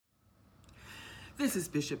This is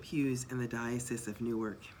Bishop Hughes in the Diocese of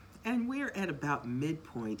Newark, and we're at about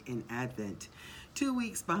midpoint in Advent. 2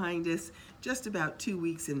 weeks behind us, just about 2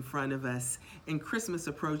 weeks in front of us, and Christmas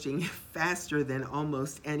approaching faster than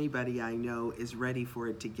almost anybody I know is ready for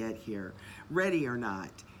it to get here. Ready or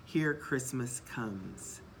not, here Christmas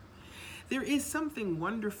comes. There is something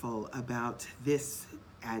wonderful about this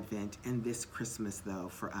Advent and this Christmas, though,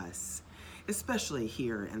 for us, especially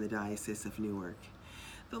here in the Diocese of Newark.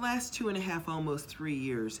 The last 2.5, almost 3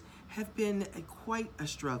 years have been quite a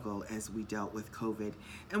struggle as we dealt with COVID.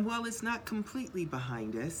 And while it's not completely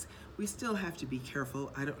behind us, we still have to be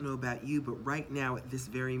careful. I don't know about you, but right now at this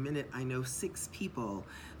very minute, I know 6 people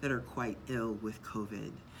that are quite ill with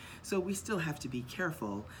COVID. So we still have to be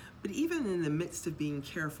careful. But even in the midst of being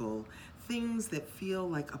careful, things that feel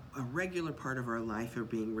like a regular part of our life are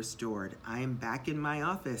being restored. I am back in my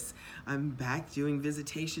office. I'm back doing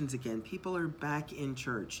visitations again. People are back in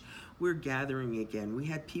church. We're gathering again. We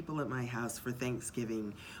had people at my house for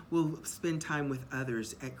Thanksgiving. We'll spend time with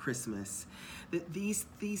others at Christmas. These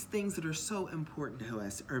things that are so important to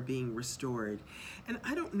us are being restored. And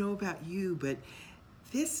I don't know about you, but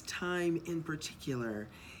this time in particular,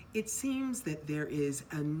 it seems that there is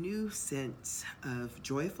a new sense of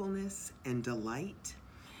joyfulness and delight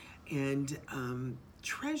and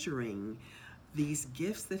treasuring these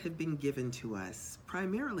gifts that have been given to us,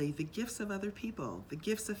 primarily the gifts of other people, the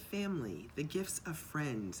gifts of family, the gifts of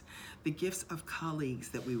friends, the gifts of colleagues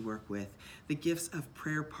that we work with, the gifts of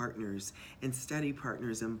prayer partners and study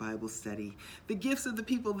partners in Bible study, the gifts of the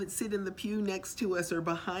people that sit in the pew next to us or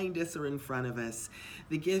behind us or in front of us,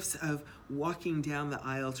 the gifts of walking down the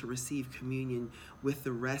aisle to receive communion with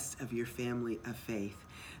the rest of your family of faith.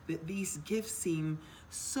 That these gifts seem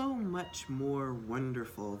so much more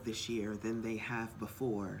wonderful this year than they have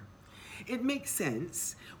before. It makes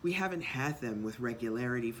sense. We haven't had them with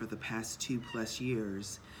regularity for the past 2+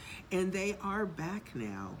 years, and they are back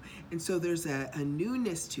now. And so there's a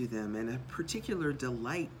newness to them and a particular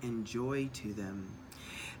delight and joy to them.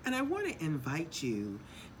 And I want to invite you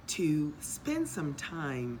to spend some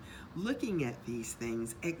time looking at these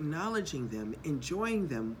things, acknowledging them, enjoying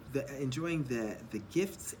the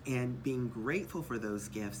gifts and being grateful for those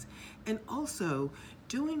gifts, and also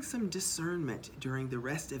doing some discernment during the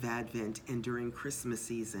rest of Advent and during Christmas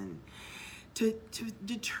season to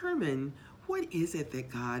determine what is it that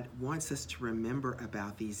God wants us to remember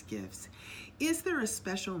about these gifts. Is there a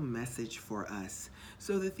special message for us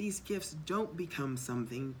so that these gifts don't become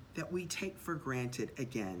something that we take for granted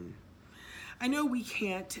again? I know we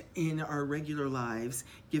can't, in our regular lives,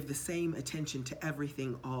 give the same attention to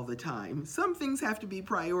everything all the time. Some things have to be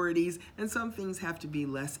priorities, and some things have to be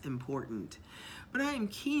less important. But I am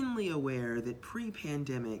keenly aware that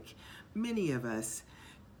pre-pandemic, many of us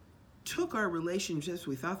took our relationships,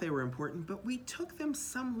 we thought they were important, but we took them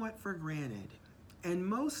somewhat for granted. And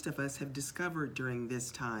most of us have discovered during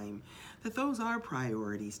this time that those are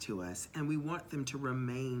priorities to us, and we want them to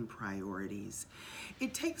remain priorities.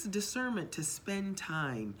 It takes discernment to spend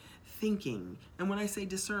time thinking. And when I say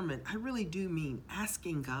discernment, I really do mean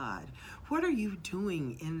asking God, what are you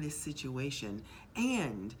doing in this situation?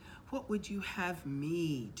 And what would you have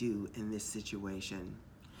me do in this situation?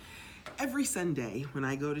 Every Sunday when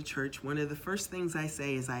I go to church, one of the first things I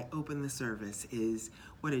say as I open the service is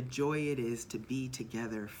what a joy it is to be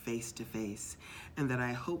together face to face, and that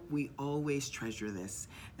I hope we always treasure this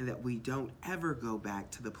and that we don't ever go back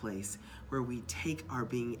to the place where we take our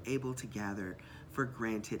being able to gather for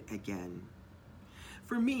granted again.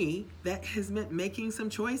 For me, that has meant making some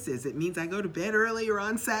choices. It means I go to bed earlier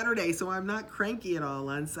on Saturday so I'm not cranky at all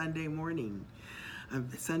on Sunday morning.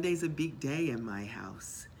 Sunday's a big day in my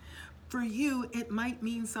house. For you, it might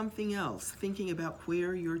mean something else, thinking about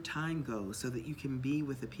where your time goes so that you can be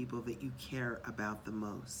with the people that you care about the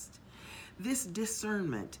most. This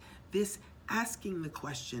discernment, this asking the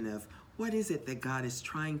question of what is it that God is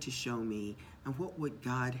trying to show me and what would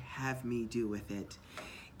God have me do with it?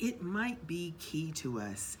 It might be key to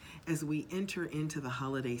us as we enter into the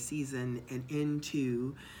holiday season and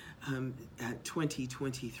into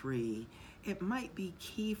 2023. It might be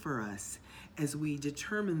key for us as we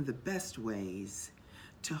determine the best ways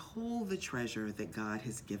to hold the treasure that God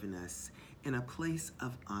has given us in a place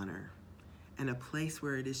of honor and a place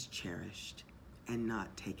where it is cherished and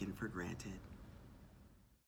not taken for granted.